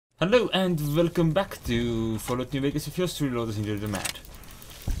Hello and welcome back to Fallout New Vegas. If you're to reload us into the mad.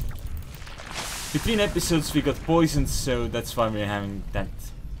 Between episodes we got poisoned, so that's why we're having that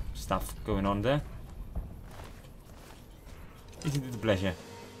stuff going on there. Isn't it a pleasure?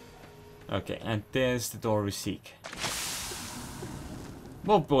 Okay, and there's the door we seek.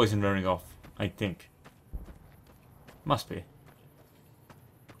 More poison wearing off, I think. Must be.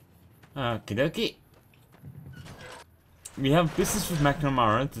 Okie dokie. We have business with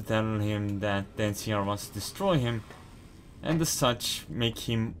McNamara to tell him that the NCR wants to destroy him, and as such make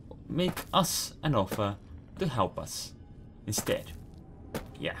us an offer to help us instead.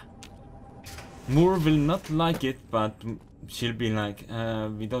 Yeah. Moore will not like it, but she'll be like,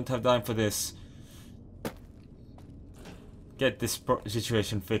 we don't have time for this. Get this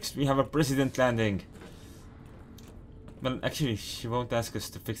situation fixed. We have a president landing. Well, actually, she won't ask us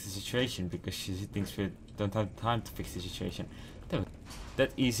to fix the situation because she thinks we don't have time to fix the situation.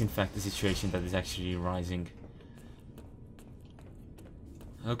 That is, in fact, the situation that is actually rising.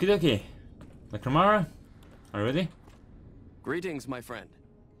 Okie dokie. McNamara, are you ready? Greetings, my friend.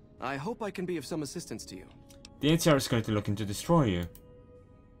 I hope I can be of some assistance to you. The NCR is going to look to destroy you.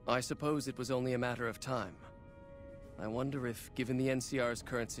 I suppose it was only a matter of time. I wonder if, given the NCR's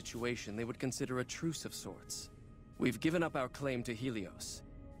current situation, they would consider a truce of sorts. We've given up our claim to Helios,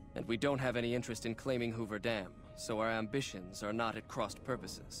 and we don't have any interest in claiming Hoover Dam, so our ambitions are not at crossed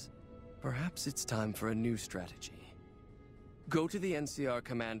purposes. Perhaps it's time for a new strategy. Go to the NCR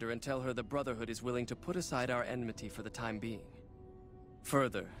commander and tell her the Brotherhood is willing to put aside our enmity for the time being.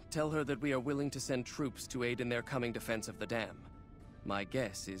 Further, tell her that we are willing to send troops to aid in their coming defense of the dam. My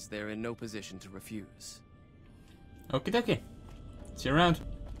guess is they're in no position to refuse. Okie dokie. See you around.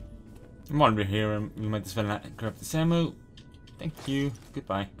 While we're here, we might as well grab this ammo. Thank you.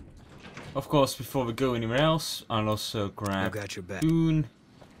 Goodbye. Of course, before we go anywhere else, I'll also grab Boone,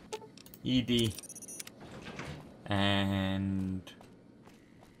 Edie, and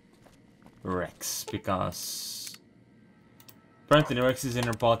Rex, because apparently Rex is in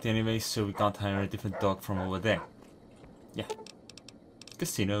our party anyway, so we can't hire a different dog from over there. Yeah.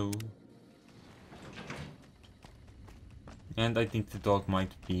 Casino. And I think the dog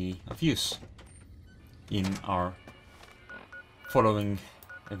might be of use in our following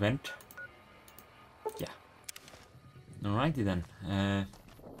event. Yeah. Alrighty then.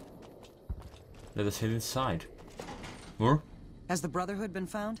 Let us head inside. Moore? Has the Brotherhood been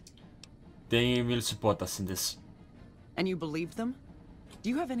found? They will support us in this. And you believed them? Do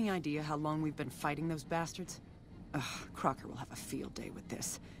you have any idea how long we've been fighting those bastards? Ugh, Crocker will have a field day with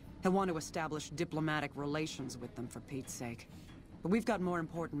this. He'll want to establish diplomatic relations with them, for Pete's sake. But we've got more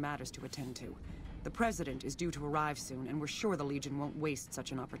important matters to attend to. The President is due to arrive soon, and we're sure the Legion won't waste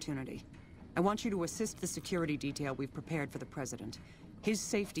such an opportunity. I want you to assist the security detail we've prepared for the President. His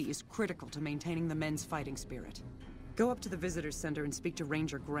safety is critical to maintaining the men's fighting spirit. Go up to the Visitors Center and speak to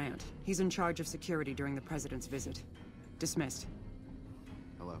Ranger Grant. He's in charge of security during the President's visit. Dismissed.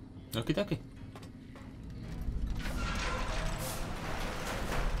 Hello. Okie dokie.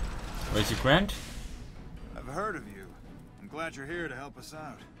 Where's your Grant? I've heard of you. I'm glad you're here to help us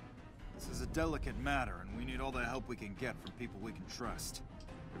out. This is a delicate matter, and we need all the help we can get from people we can trust.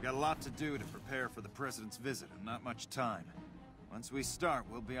 We've got a lot to do to prepare for the President's visit, and not much time. Once we start,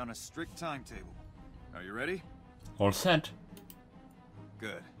 we'll be on a strict timetable. Are you ready? All set.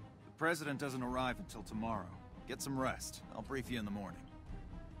 Good. The President doesn't arrive until tomorrow. Get some rest. I'll brief you in the morning.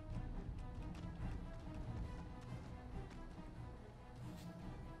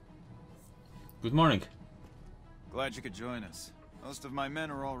 Good morning. Glad you could join us. Most of my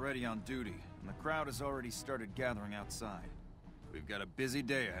men are already on duty, and the crowd has already started gathering outside. We've got a busy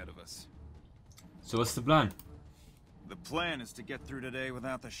day ahead of us. So what's the plan? The plan is to get through today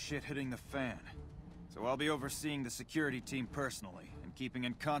without the shit hitting the fan. So I'll be overseeing the security team personally, and keeping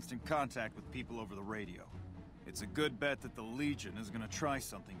in constant contact with people over the radio. It's a good bet that the Legion is gonna try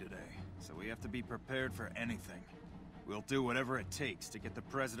something today, so we have to be prepared for anything. We'll do whatever it takes to get the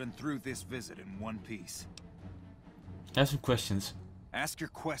President through this visit in one piece. I have some questions. Ask your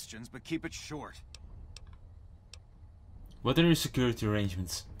questions, but keep it short. What are your security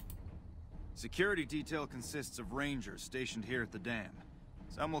arrangements? Security detail consists of rangers stationed here at the dam.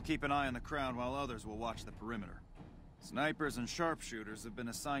 Some will keep an eye on the crowd while others will watch the perimeter. Snipers and sharpshooters have been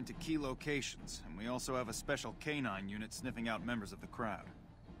assigned to key locations, and we also have a special canine unit sniffing out members of the crowd.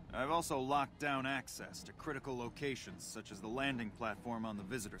 I've also locked down access to critical locations, such as the landing platform on the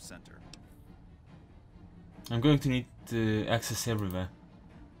visitor center. I'm going to need access everywhere.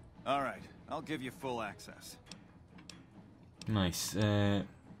 Alright, I'll give you full access. Nice.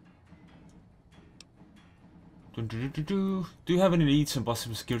 Do you have any leads on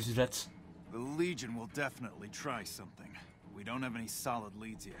possible security threats? The Legion will definitely try something. We don't have any solid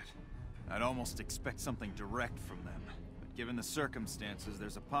leads yet. I'd almost expect something direct from them. But given the circumstances,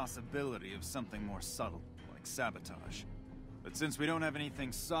 there's a possibility of something more subtle, like sabotage. But since we don't have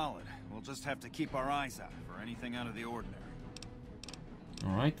anything solid, we'll just have to keep our eyes out for anything out of the ordinary.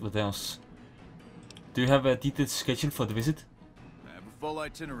 Alright, what else? Do you have a detailed schedule for the visit? I have a full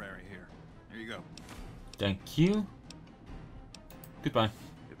itinerary here. Here you go. Thank you. Goodbye.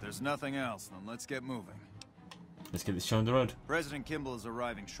 If there's nothing else, then let's get moving. Let's get this show on the road. President Kimball is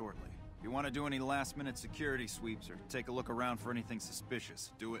arriving shortly. If you want to do any last-minute security sweeps or take a look around for anything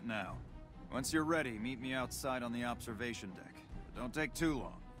suspicious, do it now. Once you're ready, meet me outside on the observation deck. But don't take too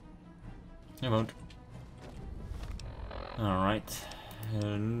long. I won't. Alright.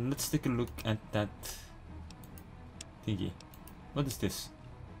 Let's take a look at that thingy. What is this?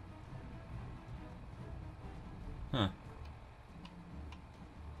 Huh.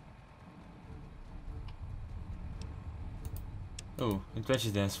 Oh, a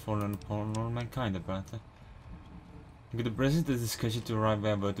tragedy has fallen upon all mankind, apparently. Okay, the president is scheduled to arrive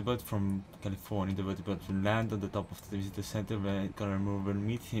by vertibird from California. The vertibird will land on the top of the visitor center where Courier will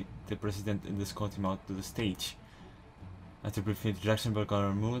meet the president and escort him out to the stage. After a brief introduction by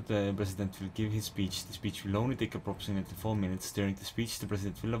Courier, the president will give his speech. The speech will only take approximately 4 minutes. During the speech, the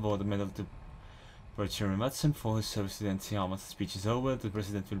president will award a medal to Bertram Watson for his service to the NCR. Once the speech is over, the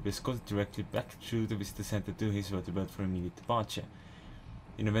president will be escorted directly back through the visitor center to his vertibird for immediate departure.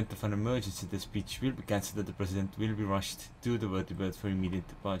 In event of an emergency, the speech will be cancelled and the president will be rushed to the vertibird for immediate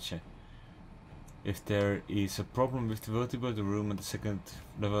departure. If there is a problem with the vertibird, the room on the second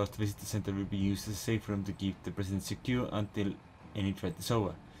level of the visitor center will be used as a safe room to keep the president secure until any threat is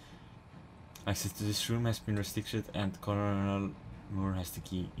over. Access to this room has been restricted and Colonel Moore has the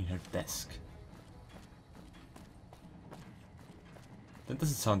key in her desk. That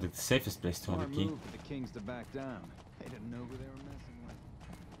doesn't sound like the safest place to hold a key. Move for the Kings to back down. They didn't know who they were messing with.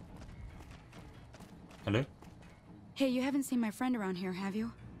 Hello? Hey, you haven't seen my friend around here, have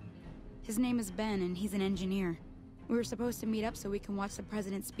you? His name is Ben, and he's an engineer. We were supposed to meet up so we can watch the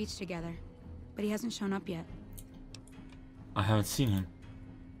president's speech together, but he hasn't shown up yet. I haven't seen him.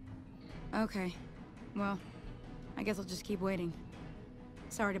 Okay. Well, I guess I'll just keep waiting.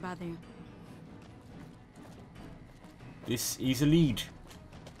 Sorry to bother you. This is a lead.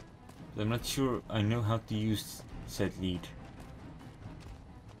 But I'm not sure I know how to use said lead.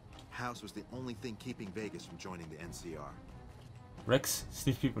 House was the only thing keeping Vegas from joining the NCR. Rex,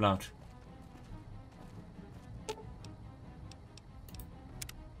 sniff people out.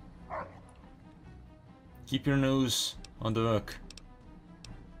 Keep your nose on the work.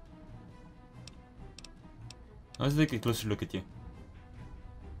 Let's take a closer look at you.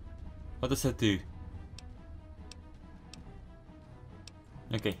 What does that do?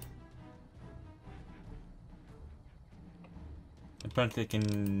 Okay. Apparently I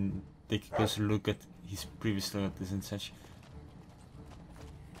can take a closer look at his previous loyalties and such.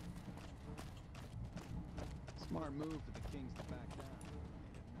 Smart move for the Kings to back down.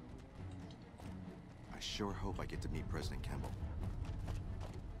 I sure hope I get to meet President Kimball.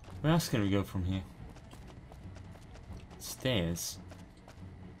 Where else can we go from here? Stairs.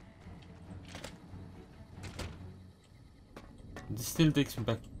 This still takes me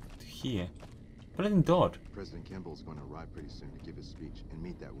back to here. But I didn't dodge. President Kimball's going to arrive pretty soon to give his speech and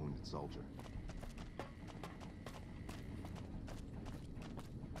meet that wounded soldier.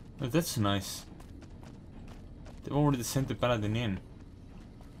 Oh, that's nice. They've already sent the Paladin in.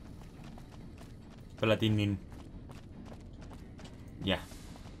 Paladin in. Yeah.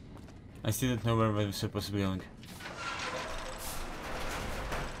 I still don't know where we're supposed to be going.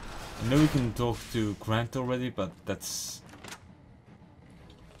 I know we can talk to Grant already, but that's...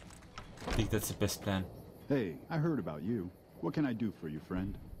 I think that's the best plan. Hey, I heard about you. What can I do for you,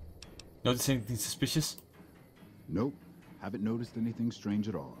 friend? Notice anything suspicious? Nope. Haven't noticed anything strange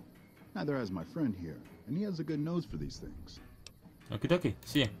at all. Neither has my friend here, and he has a good nose for these things. Okie dokie,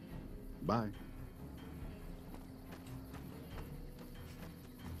 see ya. Bye.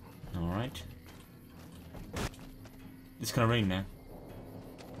 Alright. It's gonna rain now.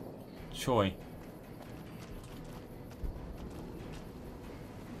 Choi.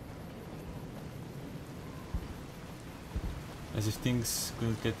 As if things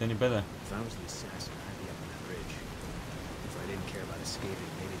couldn't get any better. If I was the assassin, I'd be up on that ridge. If I didn't care about escaping,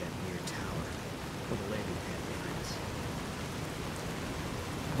 maybe that near tower, or the landing pad behind us.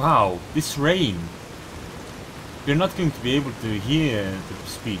 Wow, this rain. We're not going to be able to hear the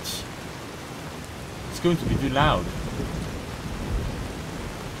speech. It's going to be too loud.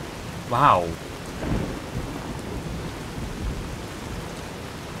 Wow.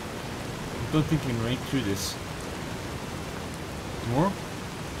 don't think we can range through this. More.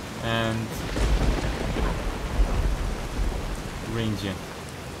 And range it.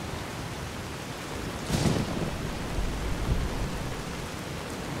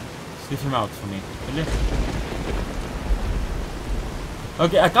 Sniff him out for me, will you?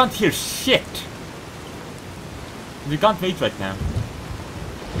 Okay, I can't hear shit. We can't wait right now.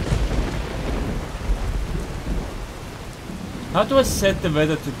 How do I set the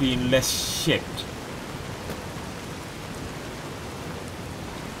weather to be less shit?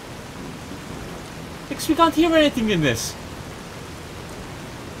 Because we can't hear anything in this.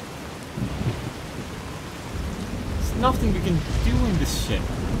 There's nothing we can do in this shit.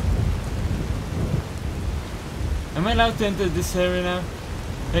 Am I allowed to enter this area now?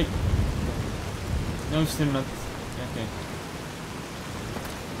 Hey. No, still not. Okay.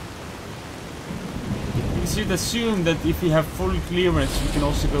 You should assume that if we have full clearance, we can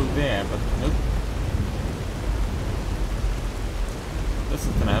also go there, but nope. That's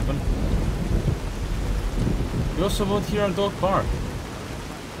not gonna happen. We also won't hear our dog bark.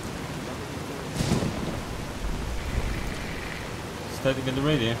 Static in the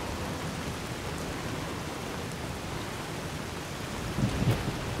radio.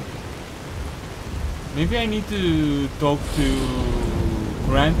 Maybe I need to talk to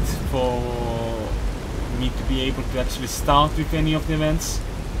Grant for me to be able to actually start with any of the events.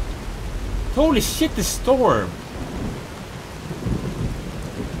 Holy shit, the storm!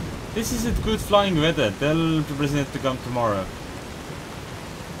 This isn't good flying weather. Tell the president to come tomorrow.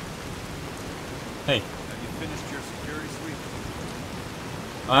 Hey. Have you finished your security sweep?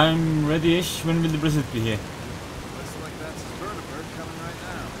 I'm ready-ish. When will the president be here? Looks like that's his vertibird coming right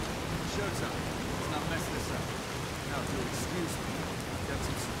now. Showtime. Let's not mess this up. Now, if you'll excuse me, I've got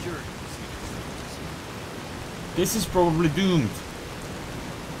some security procedures. This is probably doomed.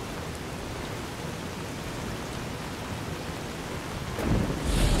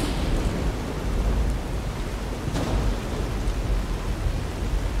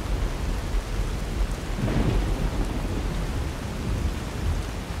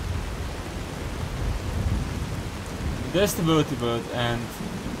 There's the vertibird, and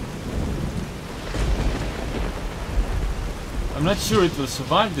I'm not sure it will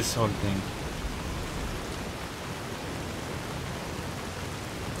survive this whole thing.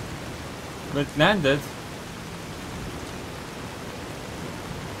 But it landed.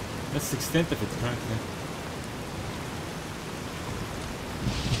 That's the extent of it currently.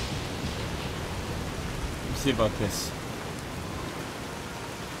 Let's see about this.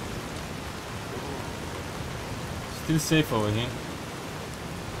 Still safe over here.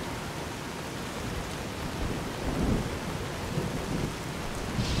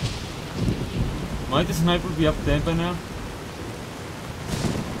 Might the sniper be up there by now?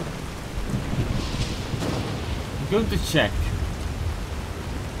 I'm going to check.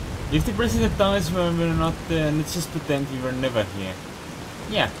 If the president dies when we're not there, let's just pretend we were never here.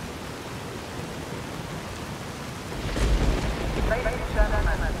 Yeah. Ladies and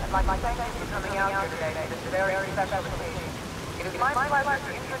gentlemen, I'd like to thank you for coming out here today to this very special occasion. It is my pleasure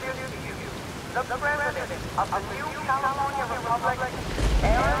to introduce to you the President of the new California Republic,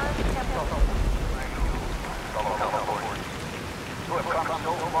 Aaron Kemple. Fellow Californians, you have come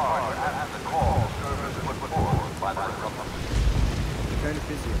so far to answer the call service put forward by the Republic. Kind of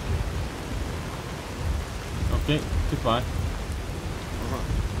busy. Okay, goodbye.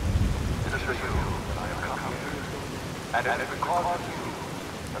 It is for you that I have come here. And it is because of you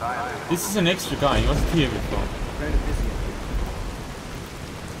that I am... This is an extra guy, he wasn't here before. Kind of busy.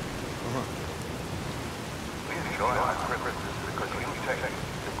 We enjoy our privileges because you take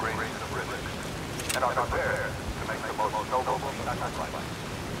the greatest of risks and are prepared to make the most noble sacrifice.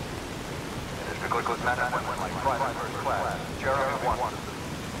 It is because men and women like Private First Class, Jeremy wants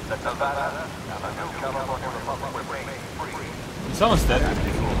that Nevada and the new California Republic remain free. He's almost dead.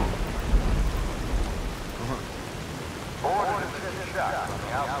 Born in this shack on the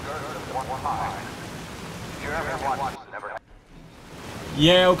outskirts of Mojave, Jeremy Watts never had...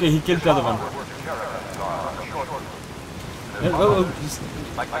 Yeah, okay, he killed the other one.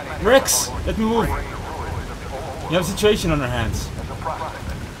 Rex, let me move. You have a situation on our hands.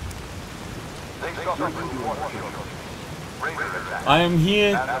 I am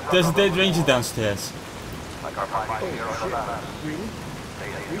here. There's a dead ranger downstairs. Really?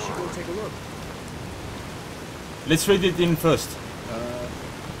 We should go take a look. Let's raid it in first. I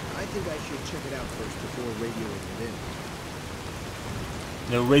think I should check it out first before radioing it in.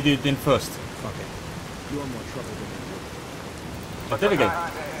 No, radio it in first. Fuck it. You're more trouble than you would. But there we go.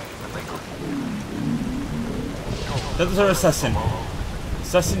 That was our assassin.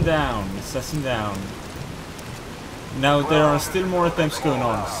 Assassin down, assassin down. Now there are still more attempts going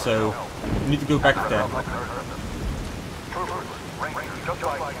on, so we need to go back there.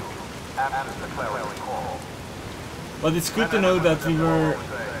 But it's good to know that we were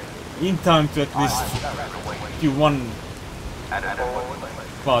in time to at least do one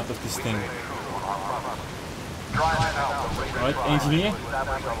part of this thing. Alright, engineer?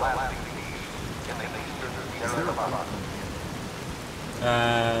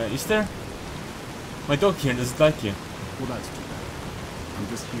 Is there? My dog here doesn't like you. Well, that's too bad. I'm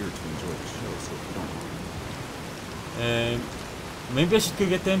just here to enjoy the show, so if you don't mind. Maybe I should go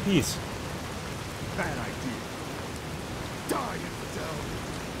get the MPs. Bad idea. Die,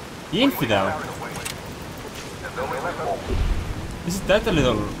 infidel. Infidel? Isn't that a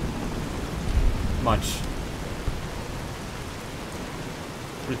little much?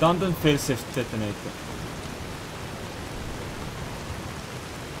 Redundant failsafe detonator.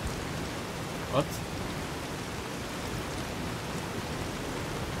 What?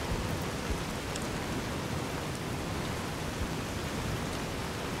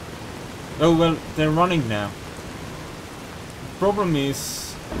 Oh well, they're running now. Problem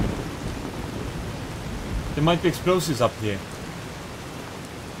is, there might be explosives up here.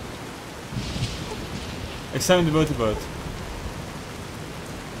 Examine the motor boat.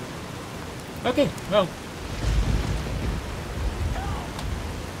 Okay, well.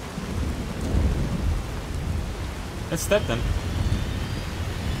 That's that then.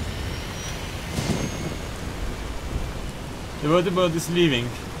 The motor boat is leaving.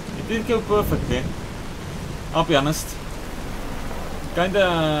 It didn't go perfectly. I'll be honest.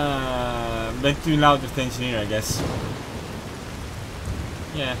 Kinda went too loud with the engineer, I guess.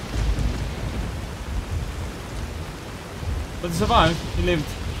 Yeah. But he survived. He lived.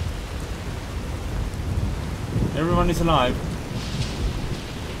 Everyone is alive.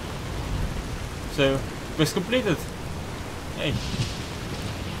 So, quest completed. Hey.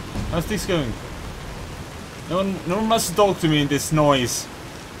 How's this going? No one must talk to me in this noise.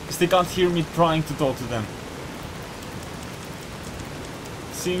 Because they can't hear me trying to talk to them.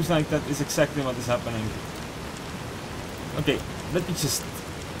 Seems like that is exactly what is happening. Okay, let me just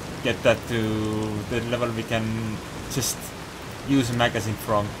get that to the level we can just use a magazine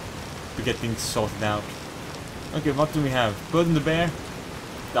from to get things sorted out. Okay, what do we have? Bird and the bear?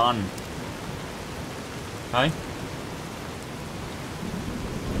 Done. Hi?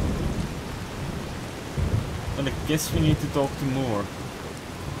 Well, I guess we need to talk to Moore.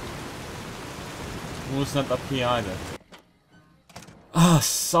 Moore's not up here either. Ah,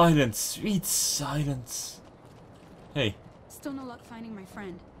 silence. Sweet silence. Hey. Still no luck finding my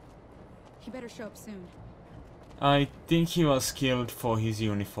friend. He better show up soon. I think he was killed for his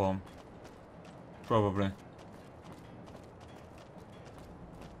uniform. Probably.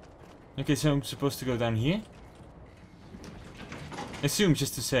 Okay, so I'm supposed to go down here? Assume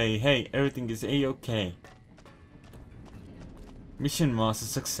just to say, hey, everything is a-okay. Mission was a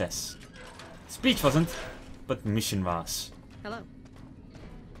success. Speech wasn't, but mission was. Hello.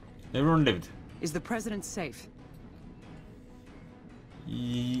 Everyone lived. Is the president safe?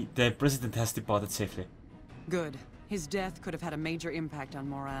 The president has departed safely. Good. His death could have had a major impact on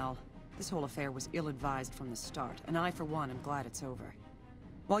morale. This whole affair was ill-advised from the start, and I, for one, am glad it's over.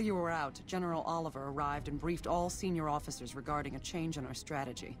 While you were out, General Oliver arrived and briefed all senior officers regarding a change in our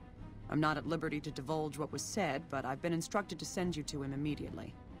strategy. I'm not at liberty to divulge what was said, but I've been instructed to send you to him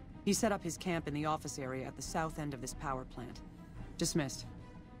immediately. He set up his camp in the office area at the south end of this power plant. Dismissed.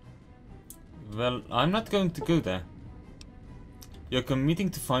 Well, I'm not going to go there. You're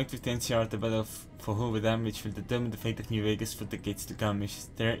committing to fight with the NCR at the battle for Hoover Dam, which will determine the fate of New Vegas for decades to come.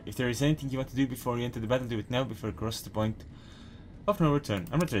 If there is anything you want to do before you enter the battle, do it now before you cross the point of no return.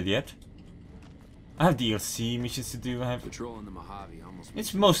 I'm not ready yet. I have DLC missions to do. I have patrolling the Mojave almost.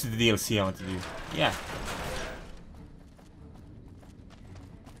 It's mostly the DLC I want to do. Yeah.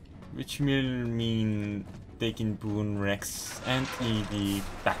 Which will mean taking Boone, Rex, and Edie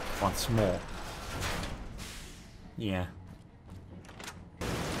back once more. Yeah.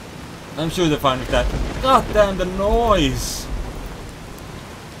 I'm sure they're fine with that. God damn the noise!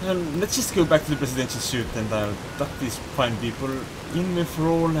 Let's just go back to the presidential suit and I'll duck these fine people in with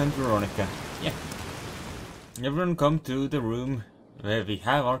Roll and Veronica. Yeah. Everyone come to the room where we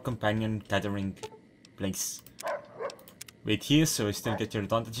have our companion gathering place. Wait here so I still get your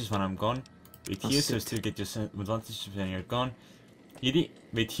advantages when I'm gone. Wait here so I still get your advantages when you're gone. Edie,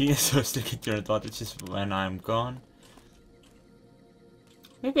 wait here so I still get your advantages when I'm gone.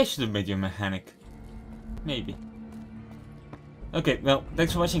 Maybe I should have made you a mechanic. Maybe. Okay, well,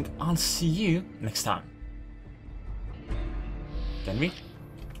 thanks for watching. I'll see you next time. Can we?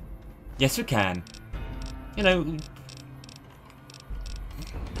 Yes, we can. You know,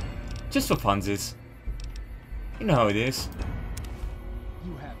 just for funsies. You know how it is.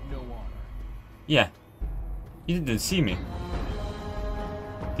 You have no honor. Yeah. You didn't see me.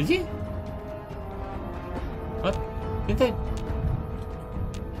 Did you? What? Did I?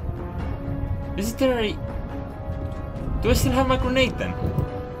 Is there a... Do I still have my grenade then?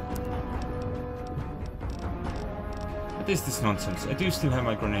 What is this nonsense? I do still have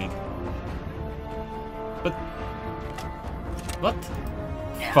my grenade. But... What?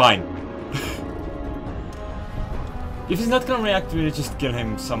 Fine. If he's not gonna react, we'll just kill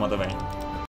him some other way.